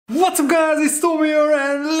What's up guys, it's Tommy here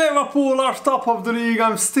and Liverpool are top of the league.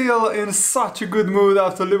 I'm still in such a good mood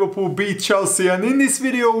after Liverpool beat Chelsea, and in this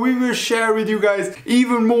video we will share with you guys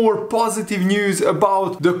even more positive news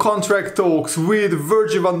about the contract talks with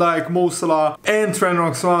Virgil van Dijk, Mo Salah and Trent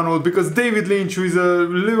because David Lynch, who is a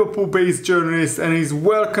Liverpool based journalist and is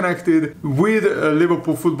well connected with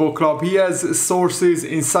Liverpool Football Club, he has sources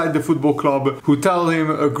inside the football club who tell him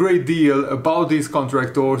a great deal about these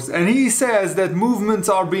contract talks, and he says that movements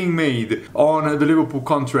are being made on the Liverpool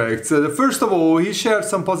contracts. First of all, he shared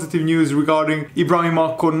some positive news regarding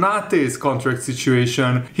Ibrahima Konate's contract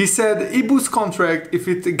situation. He said Ibu's contract, if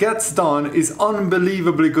it gets done, is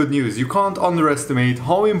unbelievably good news. You can't underestimate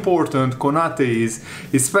how important Konate is,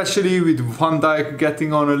 especially with Van Dijk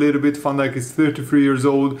getting on a little bit. Van Dijk is 33 years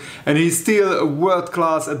old and he's still world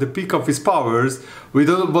class at the peak of his powers,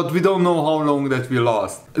 but we don't know how long that will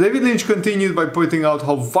last. David Lynch continued by pointing out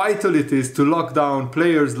how vital it is to lock down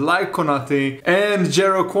players like Konate, and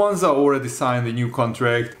Jero Kwanzaa already signed a new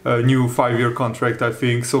contract, a new 5-year contract I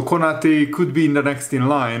think, so Konate could be the next in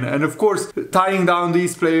line, and of course tying down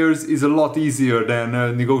these players is a lot easier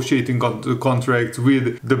than negotiating contracts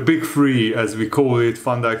with the big three, as we call it,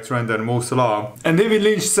 Van Dijk, Trent and Mo Salah. And David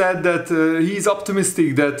Lynch said that he's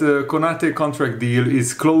optimistic that Konate contract deal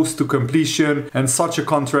is close to completion, and such a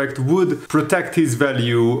contract would protect his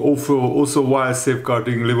value also while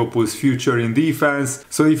safeguarding Liverpool's future in defense.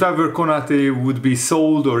 So if ever Konate would be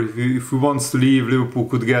sold, or if he wants to leave, Liverpool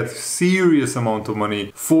could get serious amount of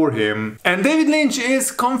money for him. And David Lynch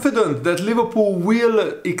is confident that Liverpool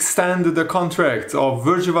will extend the contracts of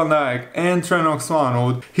Virgil van Dijk and Trent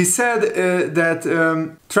Alexander-Arnold. He said that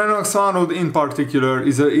Trent Alexander-Arnold in particular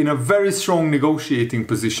is in a very strong negotiating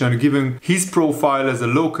position, given his profile as a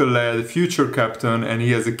local lad, future captain, and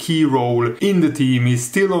he has a key role in the team. He's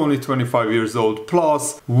still only 25 years old,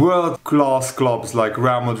 plus world-class clubs like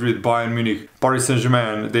Real Madrid, Bayern Munich, Paris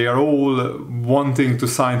Saint-Germain, they are all wanting to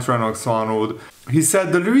sign Trent Alexander-Arnold. He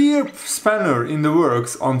said the real spanner in the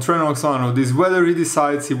works on Trent Alexander-Arnold is whether he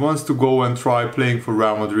decides he wants to go and try playing for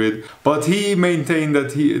Real Madrid, but he maintained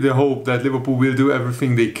that the hope that Liverpool will do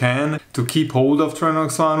everything they can to keep hold of Trent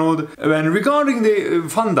Alexander-Arnold. And regarding the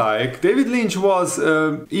Van Dijk, David Lynch was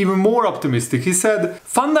even more optimistic. He said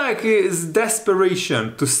Van Dijk's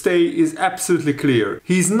desperation to stay is absolutely clear.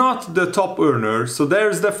 He's not the top earner, so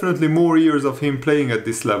there's definitely more years of him playing at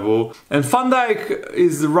this level, and Van Dijk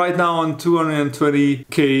is right now on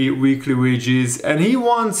 220k weekly wages and he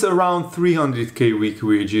wants around 300k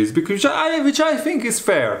weekly wages, which I think is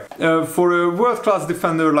fair. For a world-class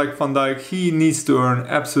defender like Van Dijk, he needs to earn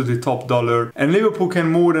absolutely top dollar, and Liverpool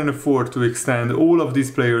can more than afford to extend all of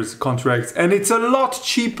these players' contracts, and it's a lot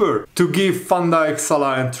cheaper to give Van Dijk,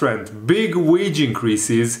 Salah and Trent big wage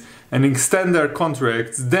increases and extend their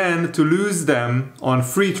contracts than to lose them on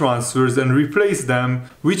free transfers and replace them,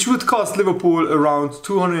 which would cost Liverpool around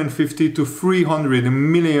 250 to 300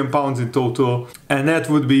 million pounds in total, and that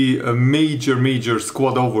would be a major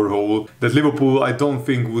squad overhaul that Liverpool, I don't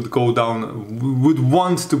think, would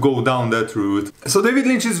want to go down that route. So David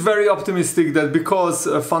Lynch is very optimistic that because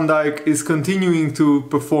Van Dijk is continuing to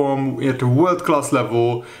perform at a world-class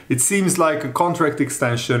level, it seems like a contract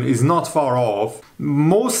extension is not far off.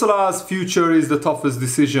 Mo Salah's future is the toughest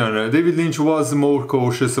decision. David Lynch was more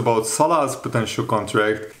cautious about Salah's potential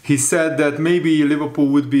contract. He said that maybe Liverpool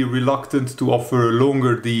would be reluctant to offer a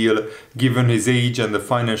longer deal given his age and the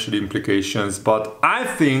financial implications, but I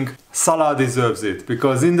think Salah deserves it,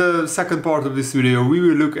 because in the second part of this video we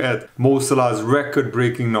will look at Mo Salah's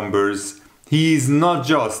record-breaking numbers. He is not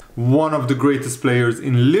just one of the greatest players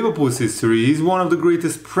in Liverpool's history, he's one of the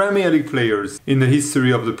greatest Premier League players in the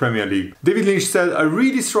history of the Premier League. David Lynch said, I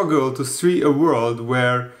really struggle to see a world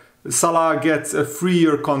where Salah gets a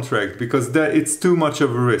 3-year contract because it's too much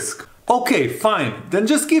of a risk. Okay, fine, then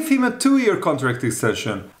just give him a 2-year contract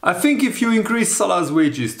extension. I think if you increase Salah's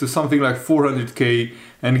wages to something like 400k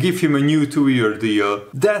and give him a new 2-year deal,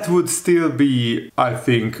 that would still be, I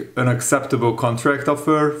think, an acceptable contract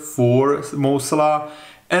offer for Mo Salah.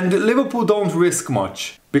 And Liverpool don't risk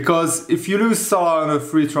much, because if you lose Salah on a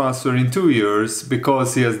free transfer in 2 years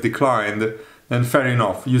because he has declined, then fair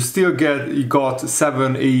enough. You still got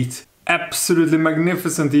 7, 8 absolutely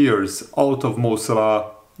magnificent years out of Mo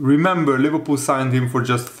Salah. Remember, Liverpool signed him for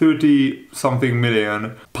just 30-something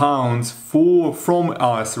million pounds from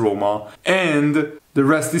AS Roma, and the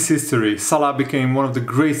rest is history. Salah became one of the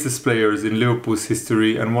greatest players in Liverpool's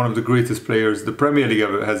history and one of the greatest players the Premier League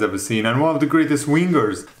has ever seen, and one of the greatest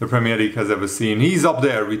wingers the Premier League has ever seen. He's up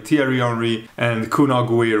there with Thierry Henry and Kun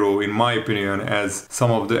Aguero, in my opinion, as some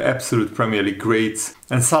of the absolute Premier League greats.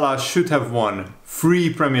 and Salah should have won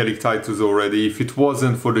 3 Premier League titles already if it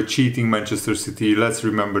wasn't for the cheating Manchester City, let's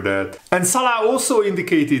remember that. And Salah also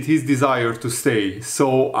indicated his desire to stay,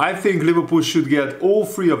 so I think Liverpool should get all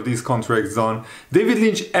 3 of these contracts done. David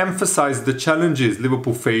Lynch emphasized the challenges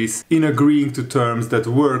Liverpool face in agreeing to terms that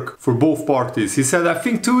work for both parties. He said, I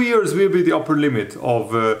think 2 years will be the upper limit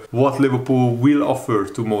of what Liverpool will offer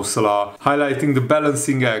to Mo Salah, highlighting the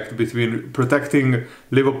balancing act between protecting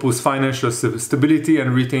Liverpool's financial stability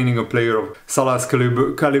and retaining a player of Salah's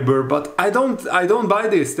caliber. But I don't buy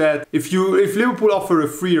this, that if Liverpool offer a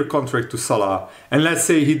 3-year contract to Salah and let's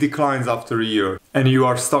say he declines after a year and you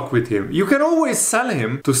are stuck with him, you can always sell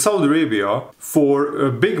him to Saudi Arabia for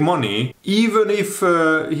big money, even if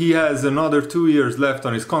he has another 2 years left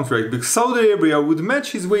on his contract, because Saudi Arabia would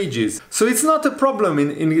match his wages. So it's not a problem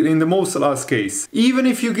in the Mo Salah's case. Even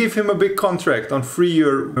if you give him a big contract on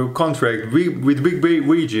 3-year contract with big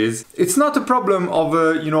wages, it's not a problem of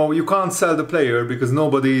you can't sell the player because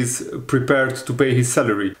nobody is prepared to pay his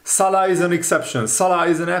salary. Salah is an exception. Salah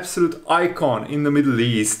is an absolute icon in the Middle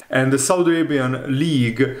East, and the Saudi Arabian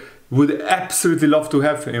League would absolutely love to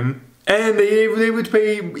have him, and they would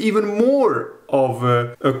pay even more of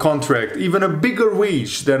a contract, even a bigger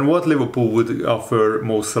wage than what Liverpool would offer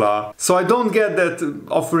Mo Salah. So I don't get that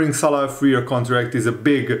offering Salah a 3-year contract is a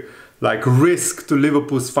big risk to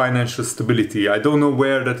Liverpool's financial stability. I don't know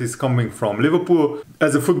where that is coming from. Liverpool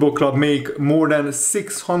as a football club make more than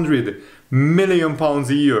 600 million pounds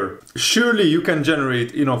a year. Surely you can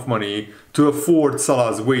generate enough money to afford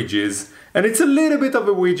Salah's wages, and it's a little bit of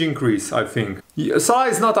a wage increase, I think. Salah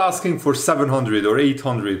is not asking for 700 or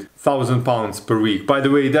 800,000 pounds per week. By the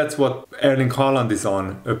way, that's what Erling Haaland is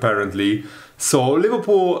on, apparently. So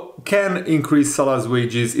Liverpool can increase Salah's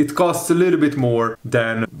wages. It costs a little bit more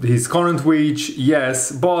than his current wage,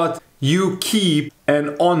 yes, but you keep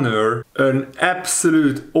and honor an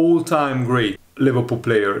absolute all-time great Liverpool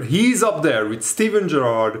player. He's up there with Steven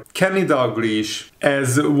Gerrard, Kenny Dalglish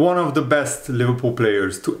as one of the best Liverpool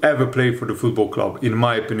players to ever play for the football club, in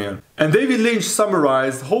my opinion. And David Lynch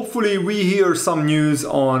summarized, hopefully we hear some news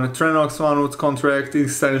on Trent Alexander-Arnold's contract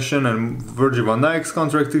extension and Virgil van Dijk's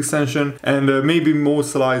contract extension, and maybe Mo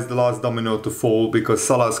Salah is the last domino to fall because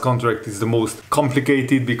Salah's contract is the most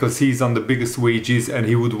complicated because he's on the biggest wages and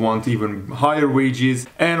he would want even higher wages,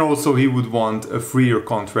 and also he would want a 3-year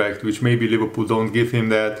contract, which maybe Liverpool don't give him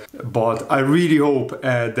that. But I really hope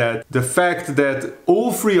that the fact that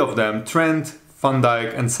all 3 of them, Trent, Van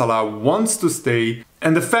Dijk and Salah, wants to stay,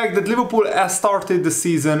 and the fact that Liverpool has started the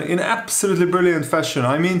season in absolutely brilliant fashion.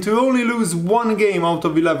 I mean, to only lose 1 game out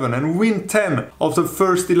of 11 and win 10 of the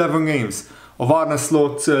first 11 games of Arne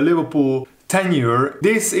Slot's Liverpool tenure,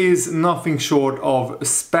 this is nothing short of a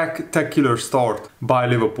spectacular start by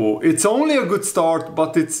Liverpool. It's only a good start,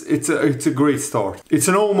 but it's a great start. It's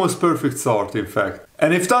an almost perfect start, in fact.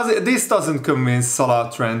 And if this doesn't convince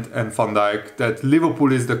Salah, Trent and Van Dijk that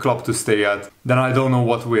Liverpool is the club to stay at, then I don't know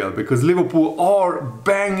what will, because Liverpool are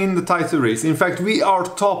bang in the title race. In fact, we are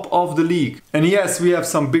top of the league. And yes, we have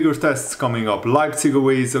some bigger tests coming up. Leipzig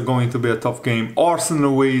away is going to be a tough game.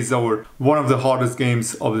 Arsenal away is one of the hardest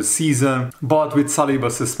games of the season. But with Saliba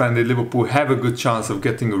suspended, Liverpool have a good chance of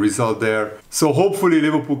getting a result there. So hopefully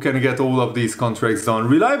Liverpool can get all of these contracts done.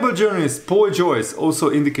 Reliable journalist Paul Joyce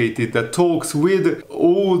also indicated that talks with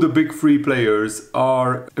all the big 3 players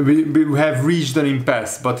have reached an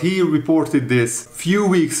impasse, but he reported this few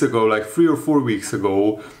weeks ago, like 3 or 4 weeks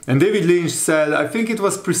ago, and David Lynch said, I think it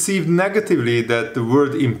was perceived negatively that the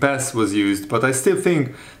word impasse was used, but I still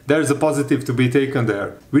think there's a positive to be taken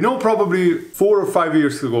there. We know probably 4 or 5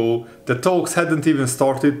 years ago the talks hadn't even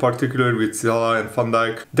started, particularly with Salah and Van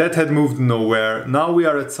Dijk. That had moved nowhere. Now we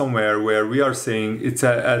are at somewhere where we are saying it's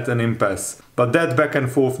at an impasse. But that back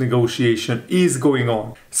and forth negotiation is going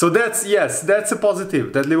on. So that's a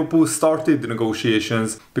positive that Liverpool started the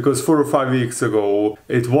negotiations, because 4 or 5 weeks ago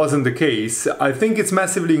it wasn't the case. I think it's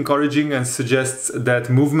massively encouraging and suggests that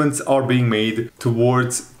movements are being made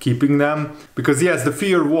towards keeping them. Because yes, the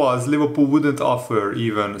fear was Liverpool wouldn't offer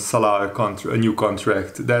even Salah a new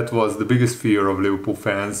contract. That was the biggest fear of Liverpool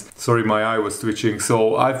fans. Sorry, my eye was twitching.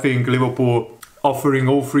 So I think Liverpool offering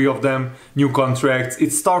all 3 of them new contracts,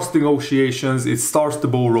 it starts negotiations, it starts the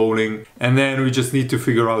ball rolling, and then we just need to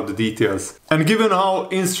figure out the details. And given how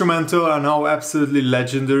instrumental and how absolutely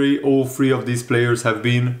legendary all 3 of these players have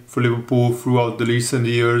been for Liverpool throughout the recent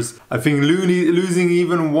years, I think losing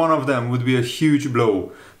even one of them would be a huge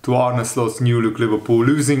blow to Arne Slot's new look Liverpool.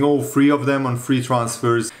 Losing all 3 of them on free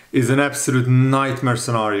transfers is an absolute nightmare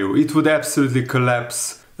scenario. It would absolutely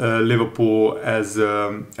collapse Liverpool as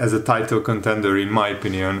a title contender, in my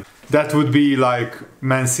opinion. That would be like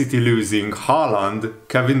Man City losing Haaland,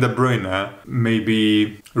 Kevin De Bruyne,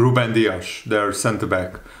 maybe Ruben Dias, their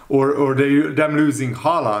centre-back. Or them losing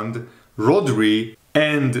Haaland, Rodri,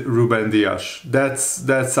 and Ruben Dias.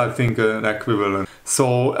 That's I think an equivalent.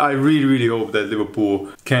 So I really hope that Liverpool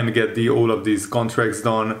can get all of these contracts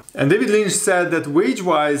done. And David Lynch said that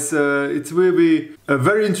wage-wise it will be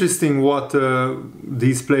very interesting what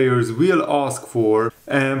these players will ask for.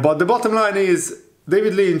 But the bottom line is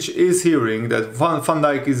David Lynch is hearing that Van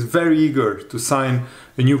Dijk is very eager to sign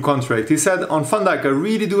a new contract. He said on Van Dijk, I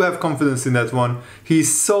really do have confidence in that one. He's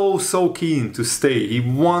so keen to stay. He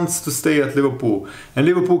wants to stay at Liverpool, and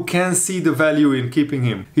Liverpool can see the value in keeping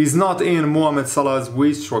him. He's not in Mohamed Salah's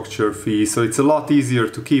wage structure fee, so it's a lot easier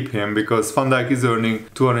to keep him because Van Dijk is earning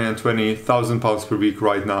 £220,000 per week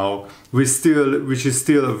right now, which is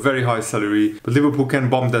still a very high salary. But Liverpool can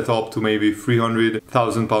bump that up to maybe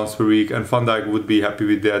 £300,000 per week, and Van Dijk would be happy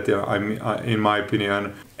with that, in my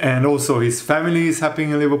opinion. And also his family is happy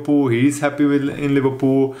in Liverpool, he is happy in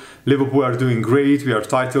Liverpool. Liverpool are doing great, we are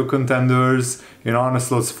title contenders in Arne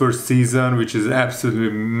Slot's first season, which is an absolutely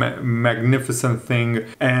magnificent thing.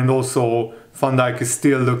 And also Van Dijk is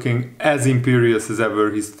still looking as imperious as ever.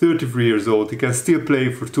 He's 33 years old. He can still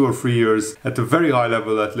play for 2 or 3 years at a very high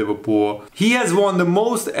level at Liverpool. He has won the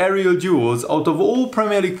most aerial duels out of all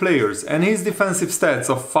Premier League players, and his defensive stats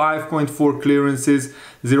of 5.4 clearances,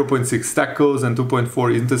 0.6 tackles and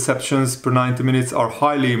 2.4 interceptions per 90 minutes are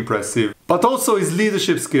highly impressive. But also his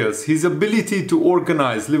leadership skills, his ability to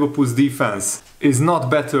organize Liverpool's defense is not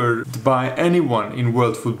bettered by anyone in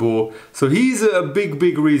world football. So he's a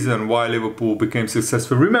big reason why Liverpool became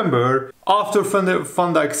successful. Remember, after Van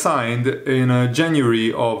Dijk signed in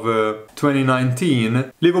January of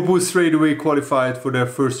 2019, Liverpool straight away qualified for their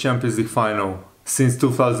first Champions League final since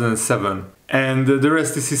 2007. And the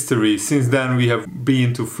rest is history. Since then we have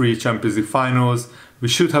been to 3 Champions League finals. We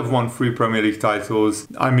should have won 3 Premier League titles.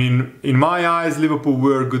 I mean, in my eyes, Liverpool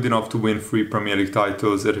were good enough to win 3 Premier League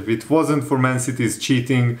titles. And if it wasn't for Man City's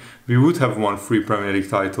cheating, we would have won 3 Premier League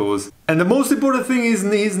titles. And the most important thing is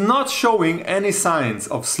he's not showing any signs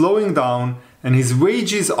of slowing down, and his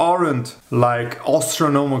wages aren't like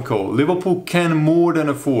astronomical. Liverpool can more than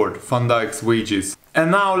afford Van Dijk's wages. And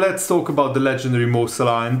now let's talk about the legendary Mo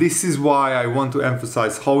Salah, and this is why I want to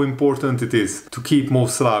emphasize how important it is to keep Mo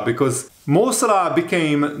Salah, because Mo Salah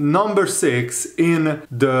became number 6 in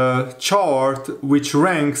the chart which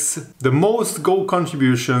ranks the most goal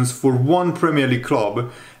contributions for one Premier League club,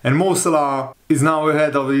 and Mo Salah is now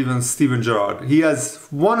ahead of even Steven Gerrard. He has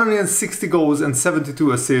 160 goals and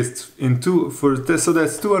 72 assists so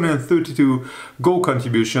that's 232 goal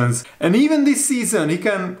contributions. And even this season he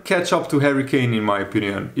can catch up to Harry Kane, in my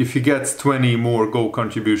opinion, if he gets 20 more goal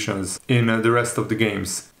contributions in the rest of the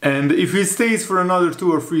games. And if he stays for another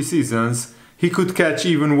 2 or 3 seasons, he could catch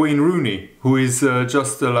even Wayne Rooney, who is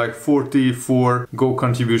just like 44 goal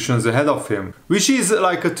contributions ahead of him, which is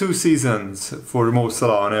like 2 seasons for Mo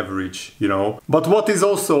Salah on average, you know. But what is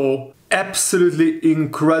also absolutely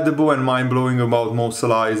incredible and mind-blowing about Mo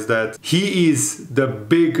Salah is that he is the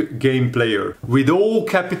big game player, with all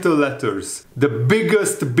capital letters, the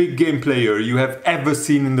biggest big game player you have ever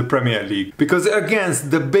seen in the Premier League. Because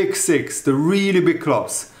against the big 6, the really big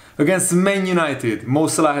clubs, against Man United, Mo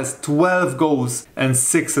Salah has 12 goals and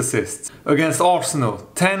 6 assists. Against Arsenal,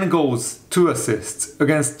 10 goals, 2 assists.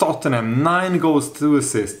 Against Tottenham, 9 goals, 2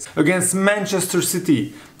 assists. Against Manchester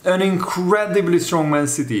City, an incredibly strong Man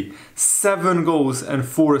City, 7 goals and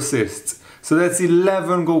 4 assists. So that's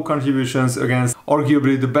 11 goal contributions against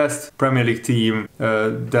arguably the best Premier League team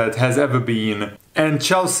that has ever been. And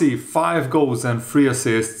Chelsea, 5 goals and 3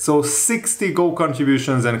 assists, so 60 goal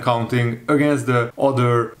contributions and counting against the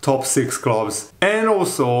other top 6 clubs. And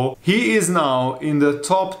also, he is now in the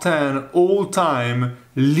top 10 all-time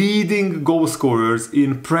leading goal scorers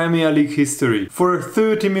in Premier League history. For a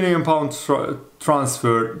 £30 million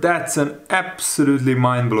transfer, that's an absolutely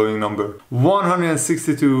mind-blowing number.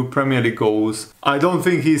 162 Premier League goals. I don't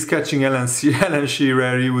think he's catching Alan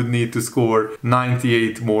Shearer. He would need to score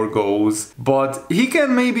 98 more goals. But he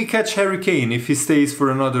can maybe catch Harry Kane if he stays for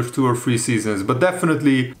another 2 or 3 seasons. But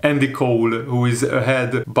definitely Andy Cole, who is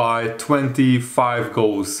ahead by 25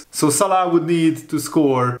 goals. So Salah would need to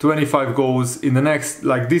score 25 goals in the next,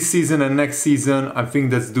 like this season and next season. I think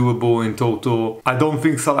that's doable in total. I don't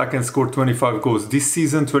think Salah can score 25 goals goals this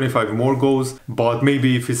season, 25 more goals, but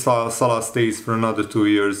maybe if Salah stays for another 2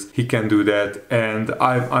 years, he can do that. And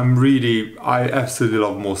I absolutely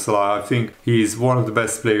love Mo Salah. I think he's one of the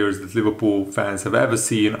best players that Liverpool fans have ever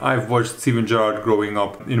seen. I've watched Steven Gerrard growing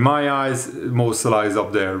up. In my eyes, Mo Salah is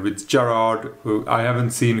up there with Gerrard. I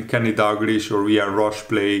haven't seen Kenny Dalglish or Ian Rush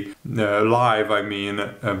play live,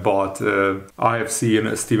 but I have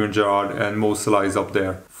seen Steven Gerrard, and Mo Salah is up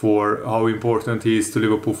there for how important he is to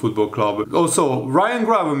Liverpool Football Club. Also, Ryan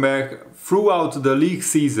Gravenberch, throughout the league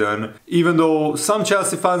season, even though some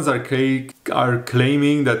Chelsea fans are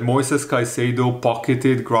claiming that Moises Caicedo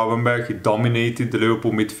pocketed Gravenberch, he dominated the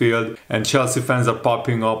Liverpool midfield, and Chelsea fans are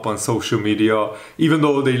popping up on social media, even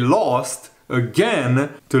though they lost again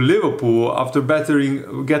to Liverpool after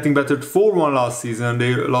getting battered 4-1 last season.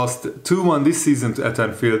 They lost 2-1 this season at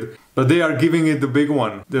Anfield, but they are giving it the big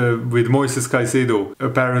one with Moises Caicedo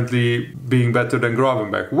apparently being better than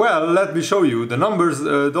Gravenberch. Well, let me show you. The numbers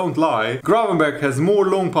don't lie. Gravenberch has more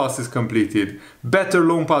long passes completed, better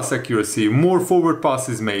long pass accuracy, more forward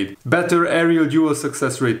passes made, better aerial duel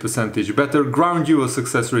success rate percentage, better ground duel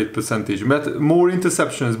success rate percentage, more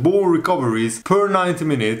interceptions, more recoveries per 90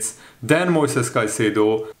 minutes than Moises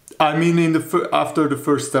Caicedo. I mean, after the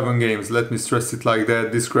first 7 games, let me stress it like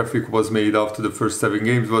that. This graphic was made after the first 7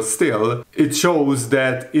 games, but still, it shows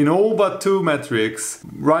that in all but 2 metrics,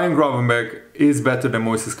 Ryan Gravenberch is better than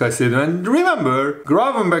Moises Caicedo. And remember,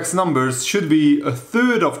 Gravenberch's numbers should be a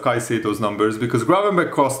third of Caicedo's numbers, because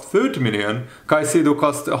Gravenberch cost 30 million, Caicedo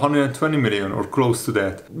cost 120 million or close to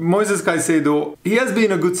that. Moises Caicedo, he has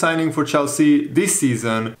been a good signing for Chelsea this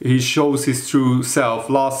season. He shows his true self.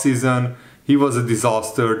 Last season, he was a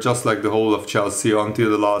disaster, just like the whole of Chelsea, until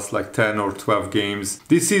the last 10 or 12 games.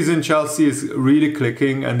 This season Chelsea is really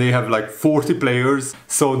clicking, and they have 40 players,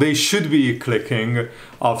 so they should be clicking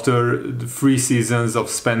after the 3 seasons of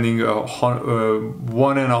spending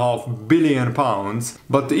 £1.5 billion.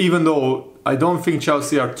 But even though I don't think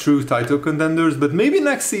Chelsea are true title contenders, but maybe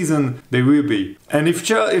next season they will be. And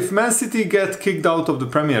if Man City get kicked out of the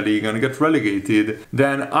Premier League and get relegated,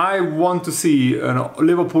 then I want to see a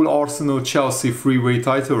Liverpool, Arsenal, Chelsea three-way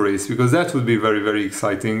title race, because that would be very, very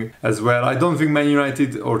exciting as well. I don't think Man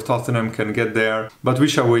United or Tottenham can get there, but we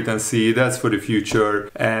shall wait and see. That's for the future.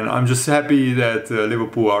 And I'm just happy that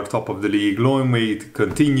Liverpool are top of the league. Long way to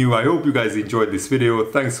continue. I hope you guys enjoyed this video.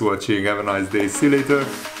 Thanks for watching. Have a nice day. See you later.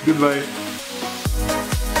 Goodbye.